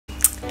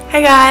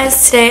Hey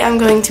guys, today I'm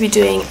going to be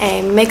doing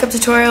a makeup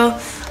tutorial.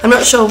 I'm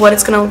not sure what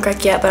it's going to look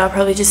like yet, but I'll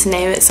probably just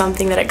name it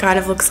something that it kind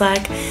of looks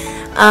like.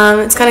 It's kind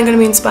of going to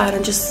be inspired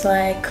on just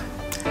like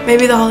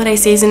maybe the holiday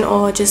season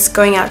or just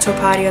going out to a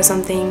party or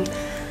something.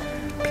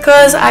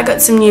 Because I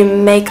got some new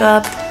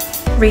makeup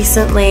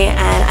recently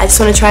and I just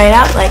want to try it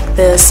out, like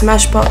the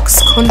Smashbox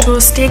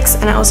contour sticks,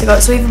 and I also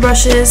got sweeper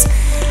brushes.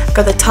 I've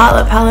got the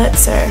Tartelette palette,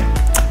 so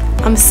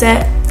I'm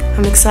set,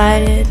 I'm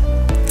excited.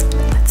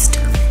 Let's do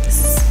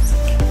this.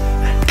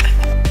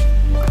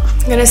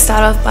 I'm going to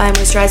start off by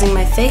moisturizing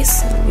my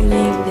face. I'm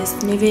using this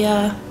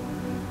Nivea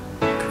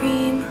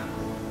cream.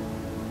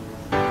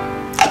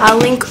 I'll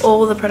link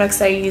all the products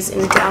that I use in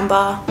the down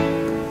bar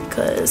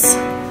because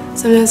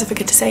sometimes I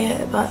forget to say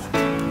it, but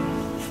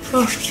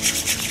put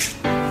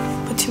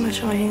too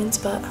much on my hands.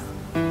 But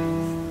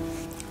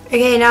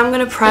okay, now I'm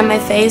going to prime my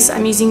face.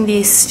 I'm using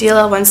the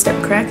Stila One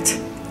Step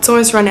Correct. It's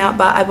almost run out,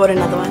 but I bought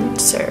another one,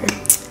 so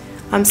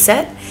I'm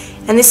set.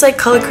 And this like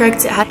color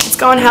corrects it. It's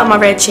going to help my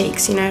red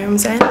cheeks, you know what I'm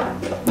saying?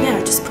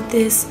 Yeah, just put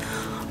this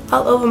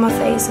all over my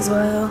face as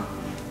well.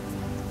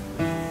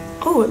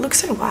 Oh, it looks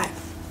so white,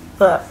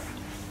 but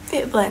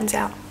it blends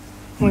out.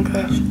 Oh my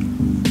gosh.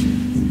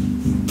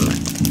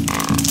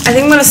 I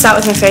think I'm going to start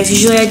with my face.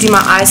 Usually I do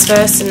my eyes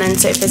first, and then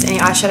so if there's any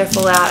eyeshadow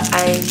fallout,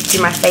 I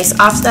do my face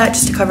after that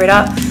just to cover it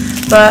up.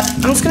 But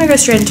I'm just going to go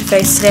straight into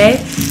face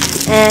today,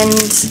 and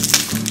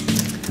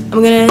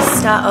I'm going to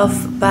start off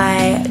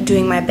by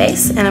doing my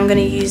base, and I'm going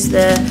to use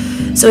the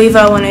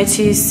Zoeva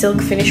 102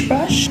 Silk Finish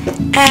Brush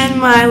and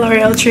my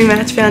Loreal True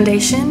Match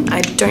Foundation. I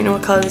don't know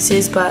what colour this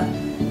is, but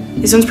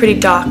this one's pretty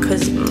dark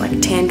because I'm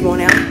like tanned more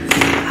now.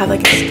 I have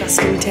like a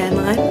disgusting tan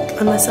line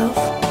on myself,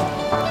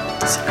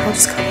 so I'll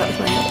just cover it with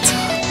my hands.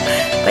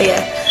 But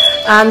yeah,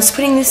 I'm just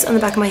putting this on the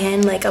back of my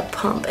hand like a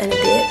pump and a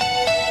bit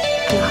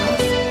and a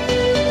half.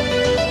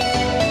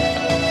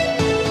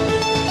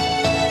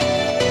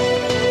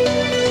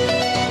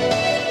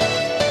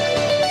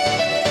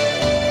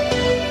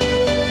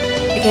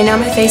 Okay, now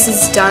my face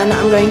is done.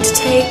 I'm going to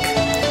take,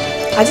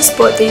 I just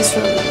bought these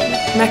from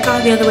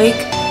Mecca the other week,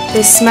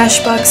 the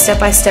Smashbox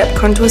step-by-step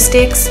contour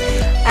sticks,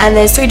 and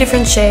there's 3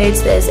 different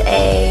shades. There's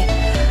a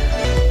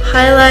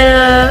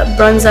highlighter,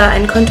 bronzer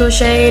and contour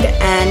shade,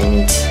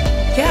 and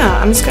yeah,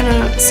 I'm just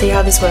gonna see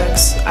how this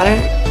works. I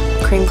don't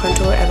cream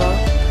contour ever,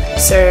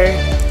 so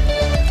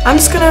I'm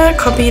just gonna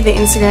copy the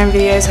Instagram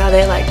videos how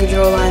they like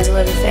draw lines all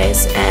over the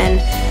face, and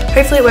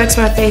hopefully it works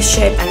for my face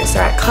shape and it's the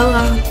right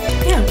colour.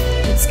 Yeah,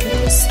 let's get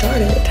this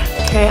started.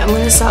 Okay, I'm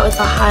gonna start with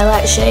the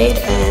highlight shade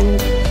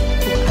and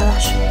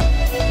eyelash.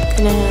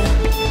 Gonna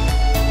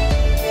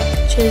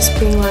just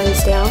bring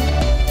lines down.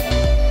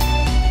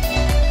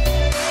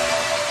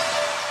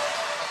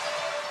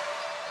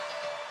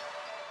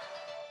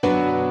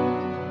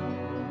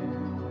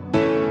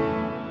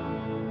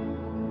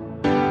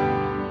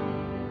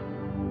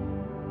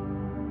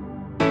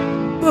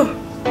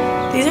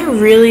 These are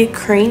really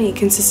creamy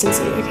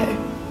consistency, okay.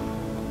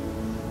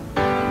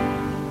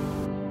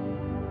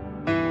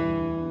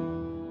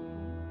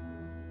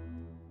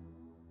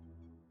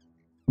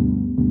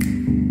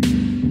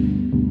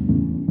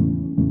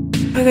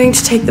 I'm going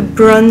to take the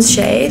bronze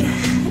shade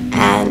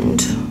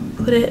and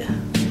put it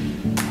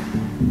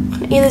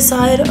on either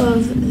side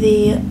of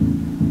the...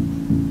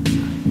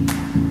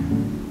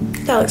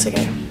 That looks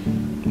okay.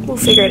 We'll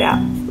figure it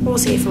out. We'll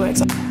see if it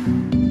works.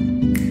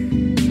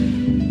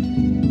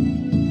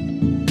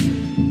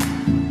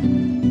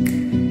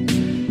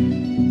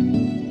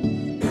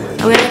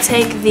 I'm going to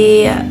take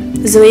the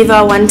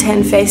Zoeva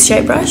 110 face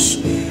shape brush,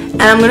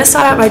 and I'm going to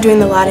start out by doing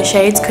the lighter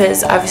shades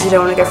because I obviously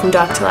don't want to go from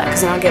dark to light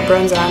because then I'll get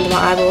bronzer under my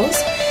eyeballs.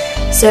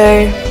 So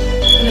I'm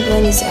going to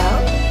blend this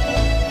out.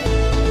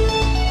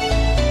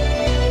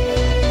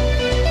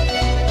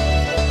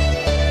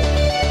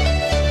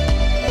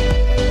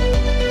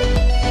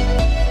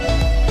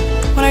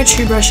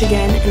 Brush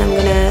again, and I'm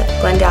going to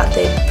blend out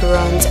the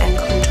bronze and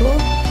contour.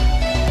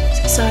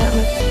 So start out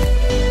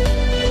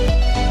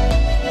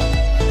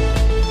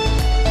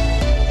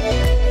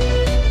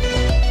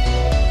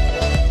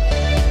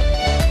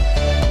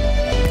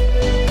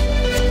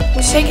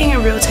with taking a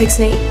Real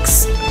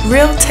Techniques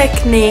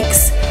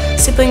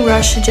stippling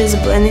brush to just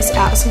blend this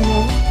out some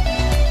more.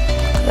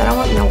 I don't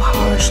want no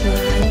harsh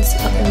lines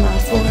up in my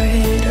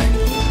forehead or anything.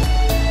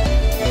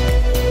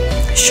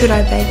 Should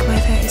I bake my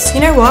face?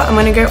 You know what? I'm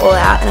going to go all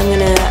out and I'm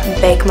going to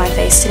bake my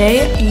face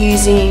today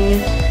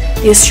using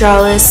the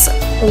Australis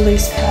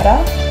loose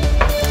powder.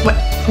 Wait,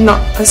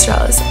 not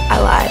Australis, I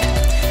lied.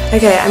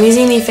 Okay, I'm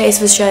using the Face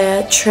of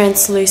Australia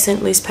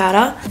translucent loose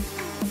powder.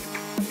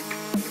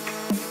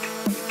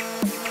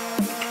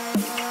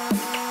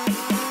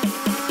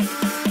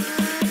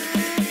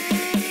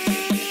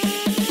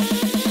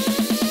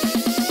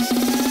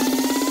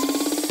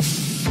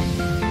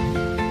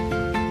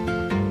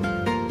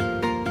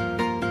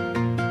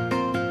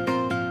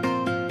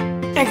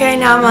 Okay,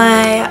 now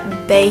my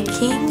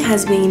baking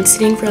has been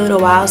sitting for a little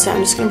while, so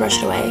I'm just going to brush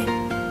it away.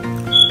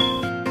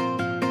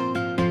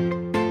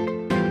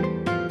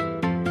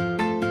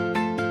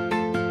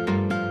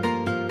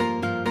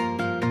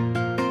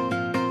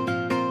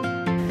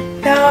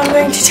 Now I'm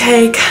going to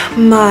take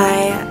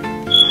my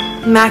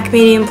MAC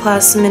Medium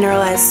Plus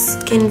Mineralise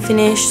Skin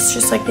Finish,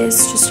 just like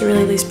this, just a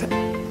really loose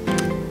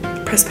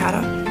pressed powder.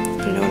 I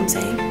don't know what I'm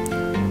saying,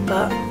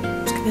 but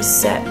I'm just gonna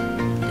set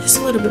just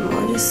a little bit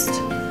more.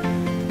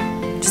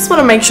 Just want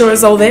to make sure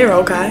it's all there,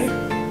 okay?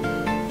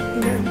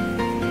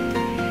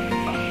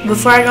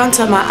 Before I go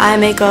into my eye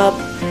makeup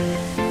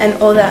and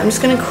all that, I'm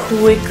just gonna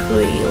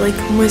quickly like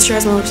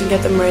moisturize my lips and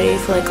get them ready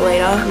for like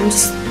later.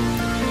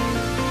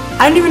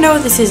 I don't even know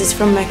what this is. It's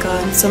from Mecca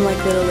and some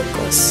like little lip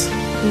gloss.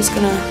 I'm just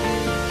gonna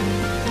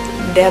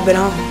dab it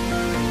on.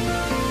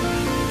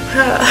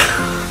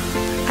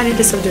 I need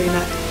to stop doing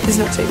that. It's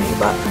not suiting me,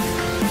 but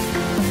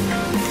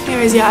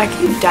anyways, yeah, I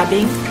keep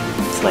dabbing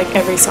to like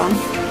every song.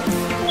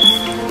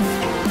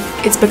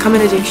 It's become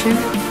an addiction.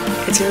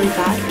 It's really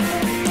bad.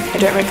 I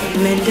don't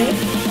recommend it.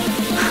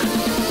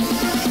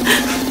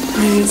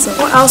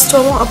 What else do I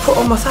want to put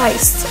on my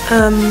face?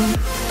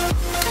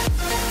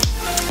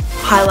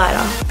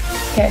 Highlighter.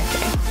 Okay.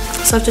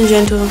 Soft and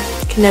gentle,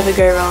 can never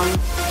go wrong.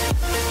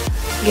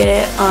 Get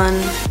it on.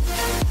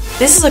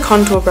 This is a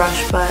contour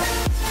brush, but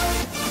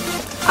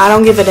I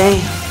don't give a damn.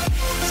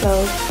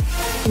 So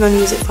I'm gonna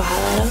use it for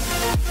highlighter.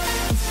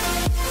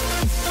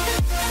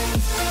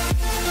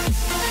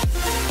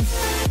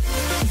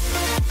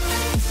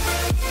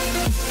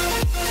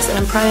 So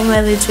I'm priming my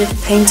lids with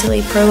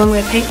Painterly Pro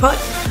Longwear Paint Pot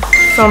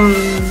from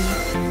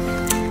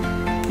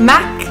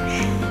MAC,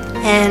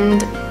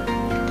 and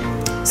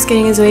just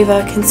getting a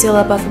Zoeva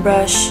concealer buffer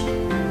brush.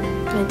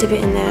 I'm gonna dip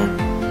it in there.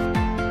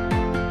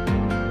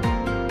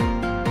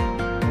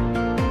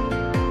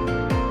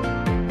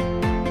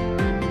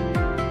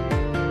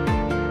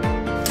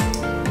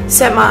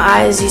 Set my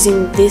eyes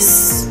using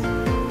this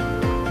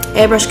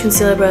airbrush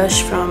concealer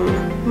brush from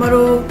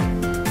Model.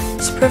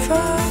 Just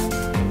prefer,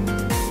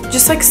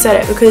 just like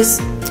set it because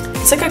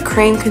it's like a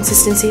cream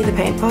consistency, the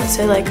paint pot.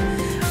 So like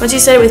once you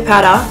set it with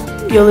powder,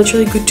 you're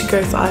literally good to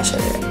go for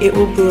eyeshadow. It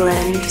will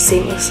blend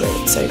seamlessly.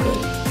 It's so good.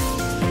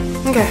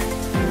 Okay,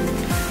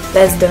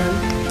 that's done.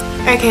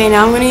 Okay,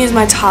 now I'm going to use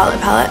my Tartelette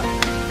palette.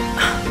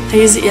 I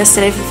used it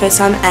yesterday for the first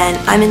time and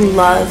I'm in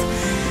love.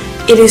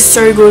 It is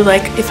so good.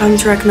 Like if I'm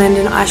to recommend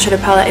an eyeshadow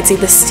palette, it's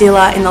either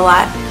Stila in the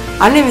light.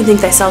 I don't even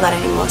think they sell that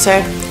anymore.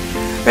 So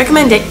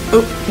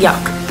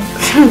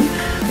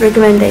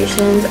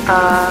recommendations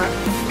are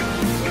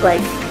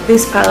like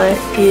this palette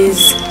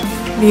is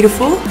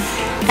beautiful.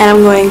 And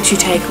I'm going to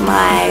take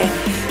my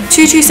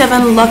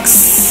 227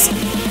 Luxe,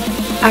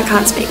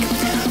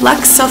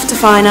 Luxe Soft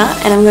Definer,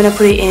 and I'm going to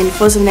put it in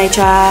Force of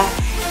Nature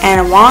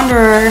and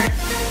Wanderer,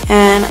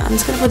 and I'm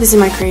just going to put this in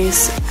my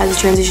crease as a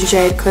transition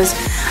shade because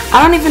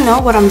I don't even know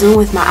what I'm doing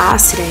with my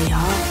eyes today,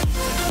 y'all.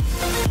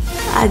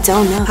 I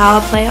don't know.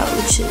 Power Player,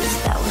 which is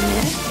that one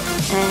there,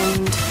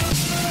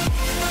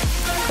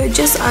 and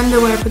just under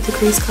where I put the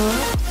crease color.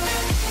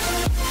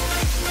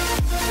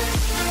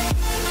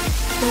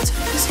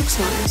 This looks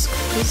nice.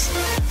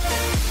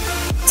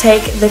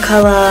 Take the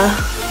color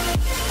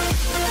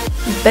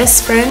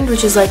Best Friend,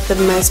 which is like the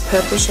most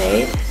purple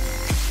shade.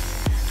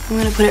 I'm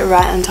going to put it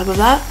right on top of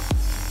that.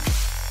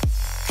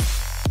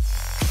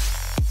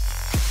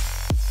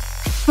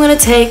 I'm going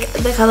to take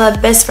the color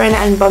Best Friend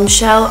and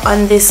Bombshell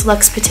on this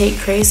Luxe Petite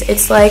crease.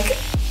 It's like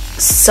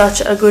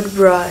such a good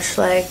brush.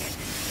 Like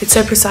it's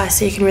so precise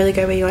so you can really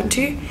go where you want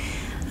to.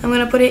 I'm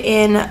going to put it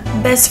in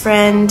Best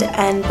Friend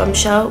and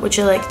Bombshell, which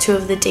are like two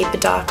of the deeper,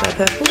 darker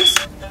purples.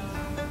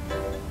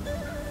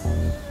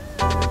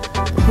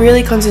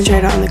 Really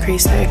concentrate on the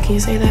crease though, can you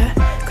see there?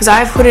 Because I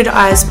have hooded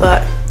eyes,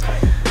 but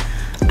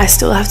I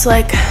still have to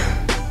like,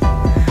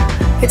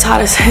 it's so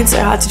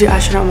hard to do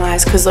eyeshadow on my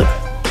eyes because look,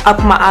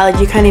 up my eyelid,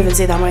 you can't even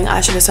see that I'm wearing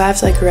eyeshadow, so I have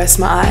to like rest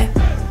my eye.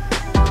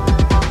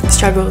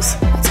 Struggles,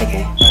 that's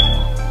okay.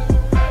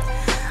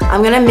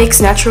 I'm going to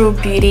mix Natural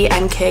Beauty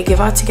and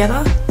Caregiver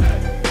together.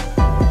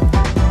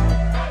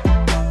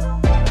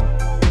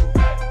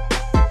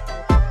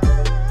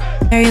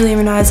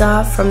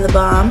 Mary-louminser from the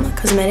Balm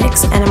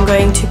Cosmetics, and I'm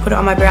going to put it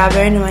on my brow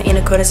bone and my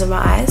inner corners of my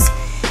eyes.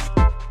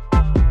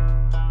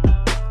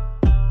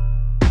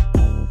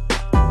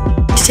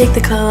 To take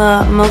the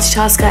colour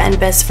Multitasker and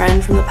Best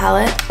Friend from the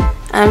palette,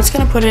 and I'm just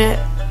going to put it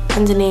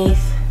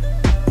underneath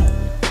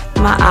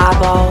my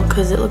eyeball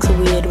because it looks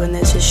weird when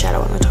there's just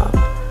shadow on the top.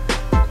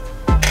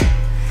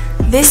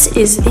 This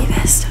is the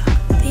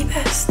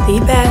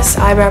best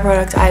eyebrow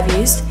product I've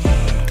used.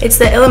 It's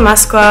the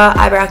Illamasqua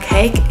Eyebrow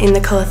Cake in the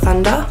colour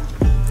Thunder.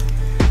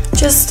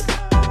 Just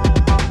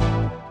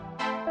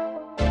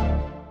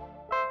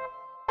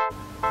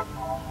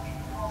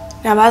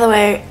now, by the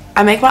way,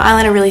 I make my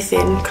eyeliner really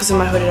thin because of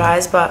my hooded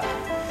eyes, but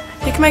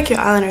you can make your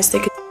eyeliner as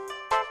thick.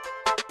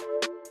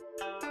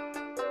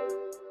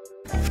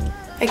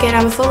 Okay,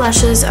 now before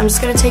lashes, I'm just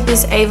going to take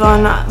this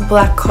Avon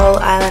Black Coal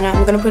eyeliner.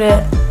 I'm going to put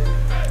it,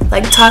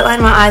 like, tight line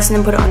my eyes and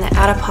then put it on the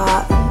outer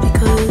part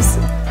because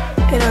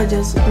it'll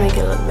just make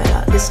it look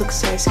better. This looks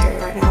so scary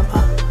right now,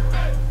 but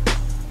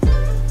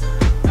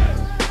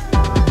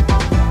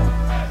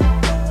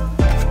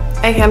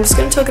okay, I'm just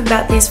going to talk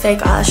about these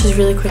fake eyelashes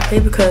really quickly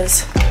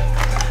because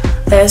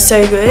they're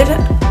so good.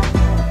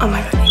 Oh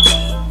my god.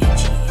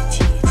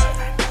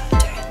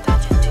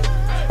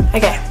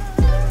 Okay.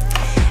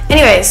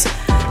 Anyways,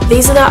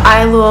 these are the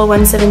Eyelure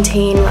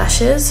 117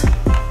 lashes.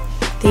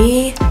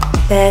 The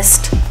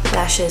best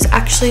lashes.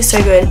 Actually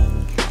so good.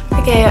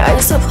 Okay, I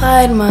just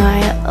applied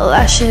my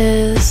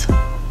lashes.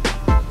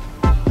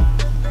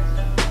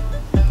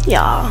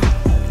 Yeah.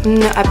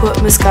 I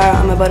put mascara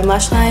on my bottom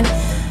lash line.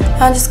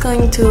 I'm just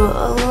going to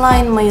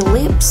line my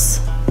lips.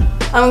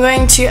 I'm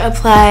going to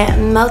apply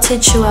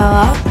Melted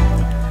Chihuahua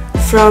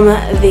from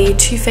the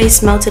Too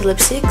Faced Melted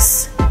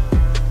Lipsticks.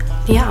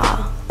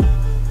 Yeah.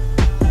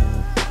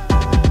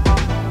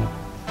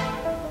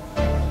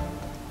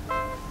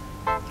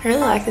 I really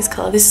like this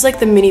colour. This is like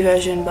the mini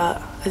version, but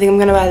I think I'm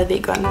going to buy the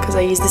big one because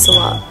I use this a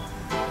lot.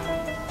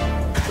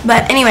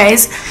 But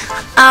anyways,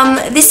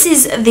 this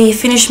is the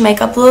finished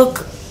makeup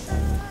look.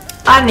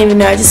 I don't even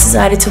know, I just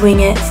decided to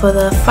wing it for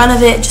the fun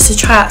of it, just to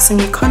try out some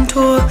new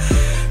contour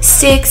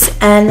sticks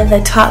and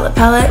the Tartelette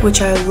palette,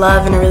 which I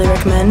love and I really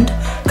recommend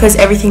because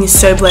everything is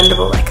so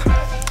blendable. Like,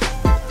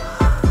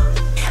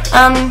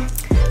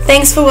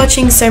 thanks for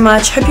watching so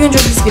much. Hope you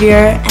enjoyed this video,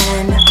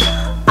 and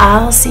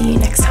I'll see you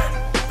next time.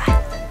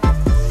 Bye.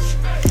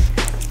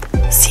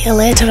 See you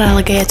later,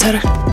 alligator.